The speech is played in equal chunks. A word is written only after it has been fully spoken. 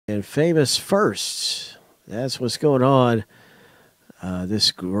And famous firsts. That's what's going on.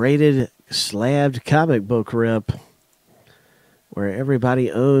 This graded slabbed comic book rip where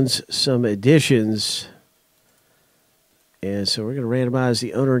everybody owns some editions. And so we're going to randomize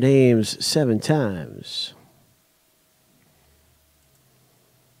the owner names 7 times.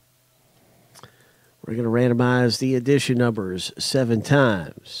 We're going to randomize the edition numbers 7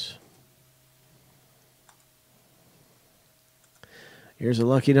 times. Here's a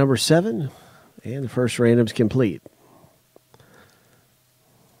lucky number 7, and the first random's complete.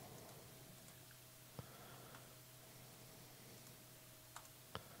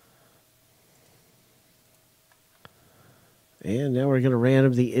 And now we're going to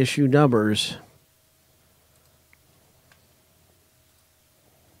random the issue numbers.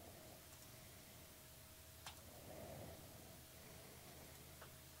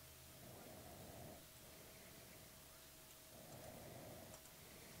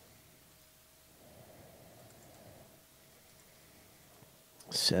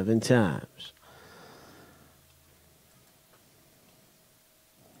 Seven times.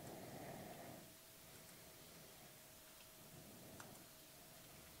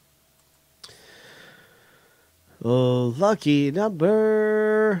 Oh, lucky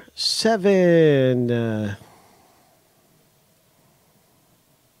number 7.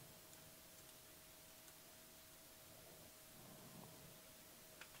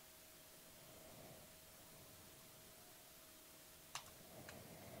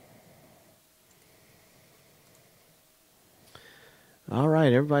 All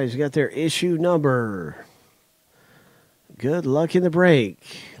right, everybody's got their issue number. Good luck in the break.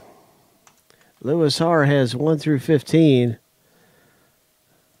 Lewis R. has 1 through 15.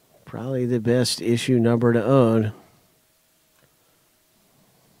 Probably the best issue number to own.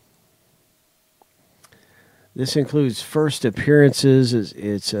 This includes first appearances.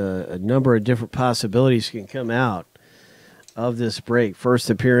 It's a number of different possibilities can come out of this break. First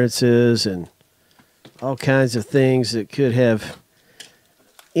appearances and all kinds of things that could have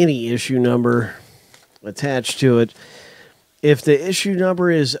any issue number attached to it. If the issue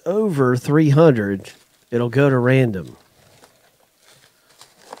number is over 300, it'll go to random.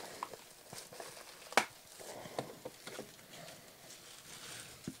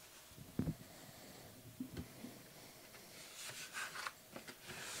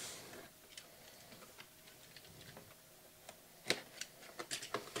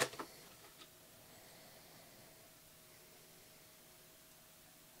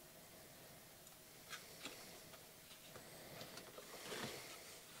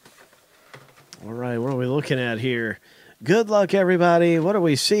 All right, what are we looking at here? Good luck, everybody. What do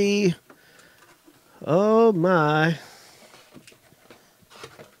we see? Oh, my.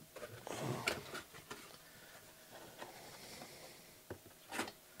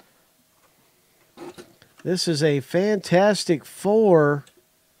 This is a Fantastic Four.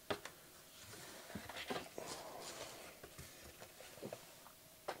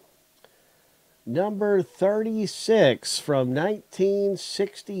 Number 36 from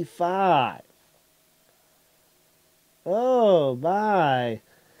 1965. Oh, my.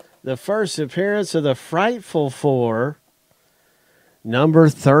 The first appearance of the Frightful Four. Number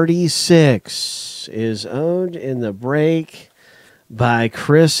 36 is owned in the break by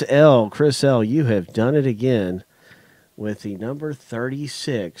Chris L. Chris L., you have done it again with the number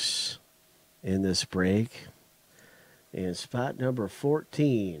 36 in this break. And spot number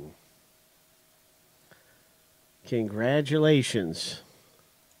 14. Congratulations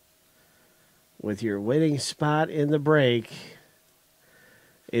with your winning spot in the break.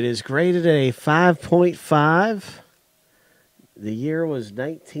 It is graded at a 5.5. The year was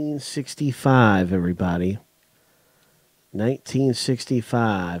 1965, everybody.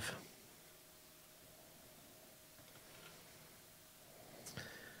 1965.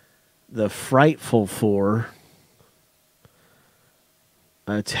 The Frightful Four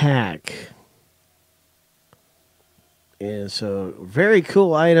attack. And so, very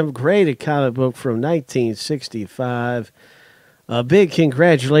cool item. Great comic book from 1965. A big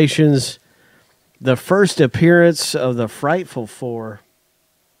congratulations. The first appearance of the Frightful Four.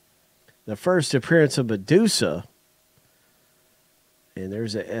 The first appearance of Medusa. And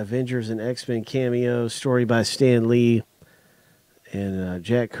there's an Avengers and X-Men cameo. Story by Stan Lee. And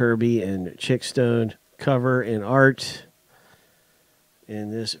Jack Kirby and Chick Stone. Cover and art.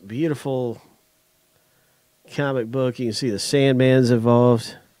 And this beautiful comic book. You can see the Sandman's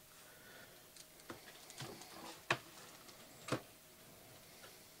involved.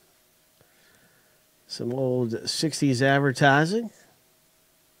 Some old 60s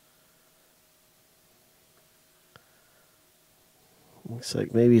Looks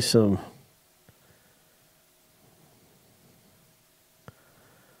like maybe some...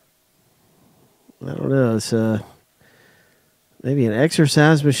 I don't know. It's maybe an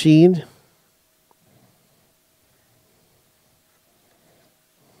exercise machine.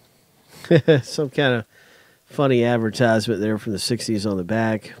 Some kind of funny advertisement there from the 60s on the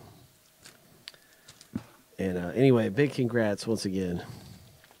back. And anyway, big congrats once again.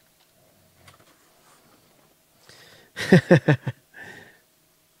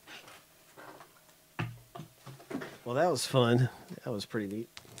 Well, that was fun. That was pretty neat.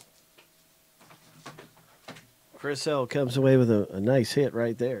 Chris L. comes away with a nice hit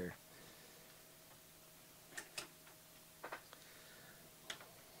right there.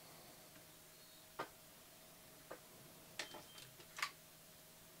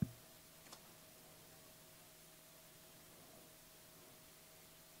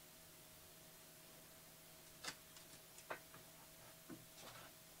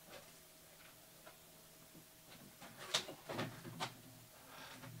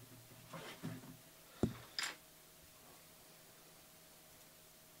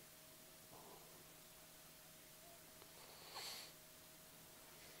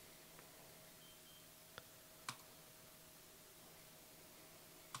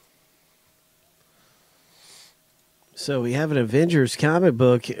 So we have an Avengers comic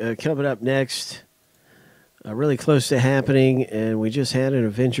book coming up next, really close to happening, and we just had an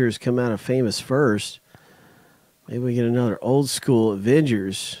Avengers come out of Famous First. Maybe we get another old school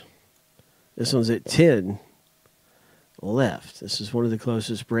Avengers. This one's at 10 left. This is one of the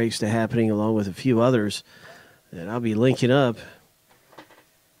closest breaks to happening, along with a few others that I'll be linking up.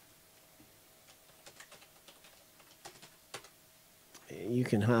 You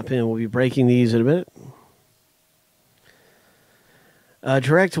can hop in. We'll be breaking these in a minute.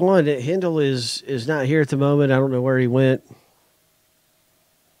 Direct one, Hindle is not here at the moment. I don't know where he went.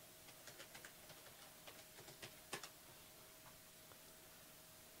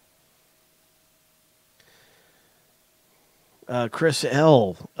 Chris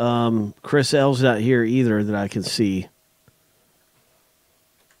L. Chris L's not here either that I can see.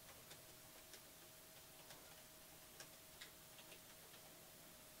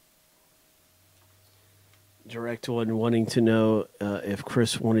 Direct one wanting to know if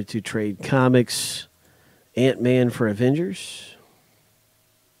Chris wanted to trade comics, Ant-Man for Avengers.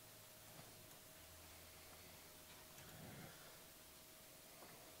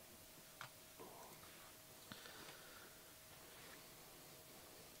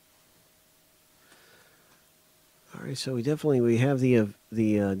 All right, so we have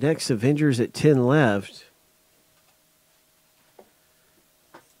the next Avengers at 10 left.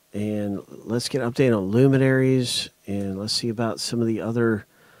 And let's get an update on Luminaries, and let's see about some of the other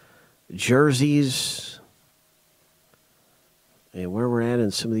jerseys and where we're at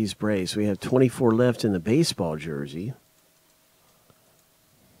in some of these breaks. We have 24 left in the baseball jersey.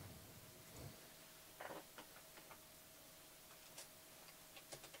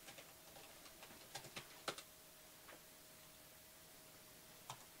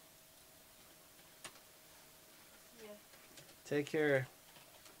 Yeah. Take care.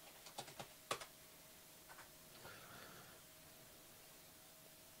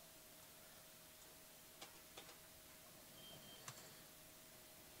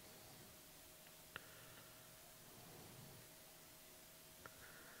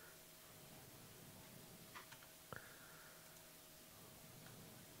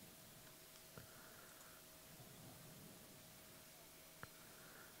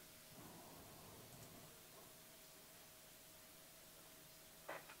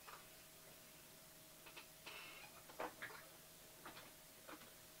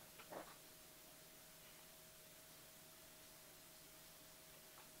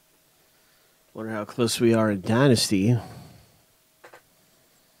 Wonder how close we are in Dynasty.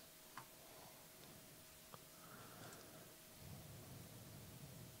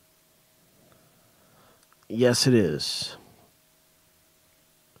 Yes, it is.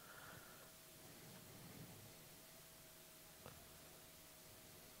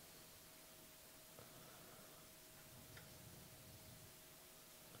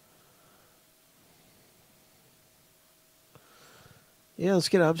 Yeah, let's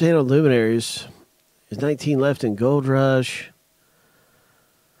get an update on Luminaries. There's 19 left in Gold Rush.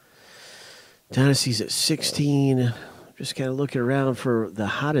 Dynasty's at 16. Just kind of looking around for the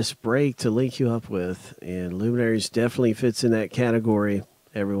hottest break to link you up with. And Luminaries definitely fits in that category,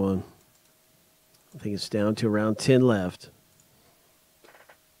 everyone. I think it's down to around 10 left.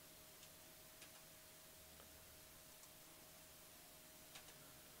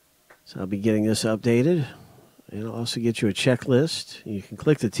 So I'll be getting this updated. And I'll also get you a checklist. You can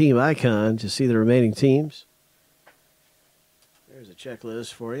click the team icon to see the remaining teams. There's a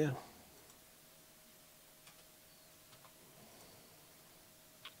checklist for you.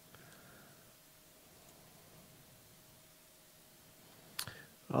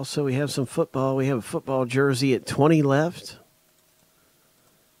 Also, we have some football. We have a football jersey at 20 left.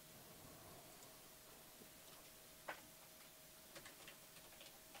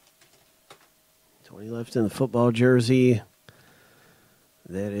 Left in the football jersey.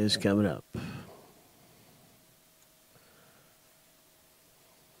 That is coming up.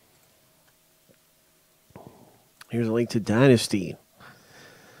 Here's a link to Dynasty.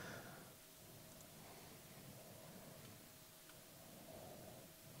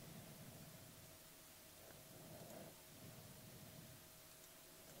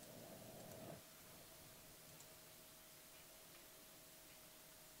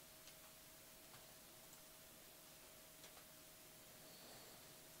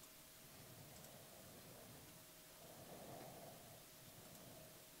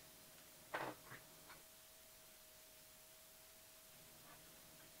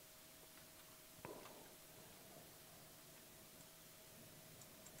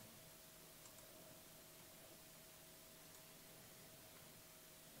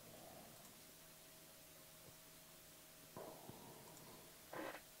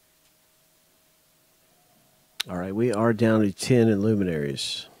 All right, we are down to 10 in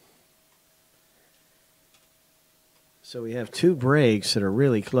luminaries. So we have 2 breaks that are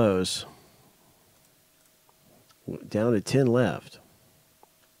really close. Down to 10 left.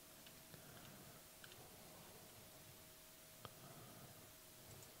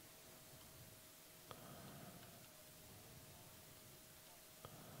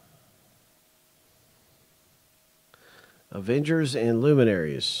 Avengers and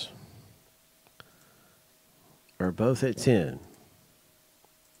Luminaries are both at 10.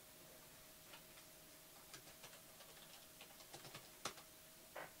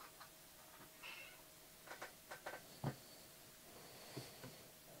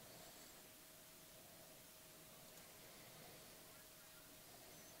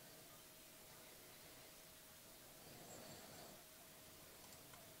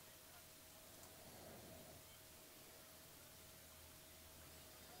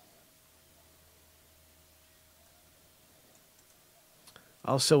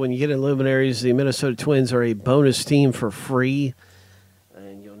 Also, when you get in Luminaries, the Minnesota Twins are a bonus team for free.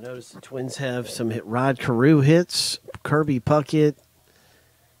 And you'll notice the Twins have some Rod Carew hits, Kirby Puckett,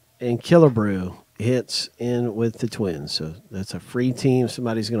 and Killebrew hits in with the Twins. So that's a free team.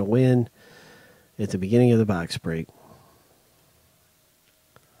 Somebody's going to win at the beginning of the box break.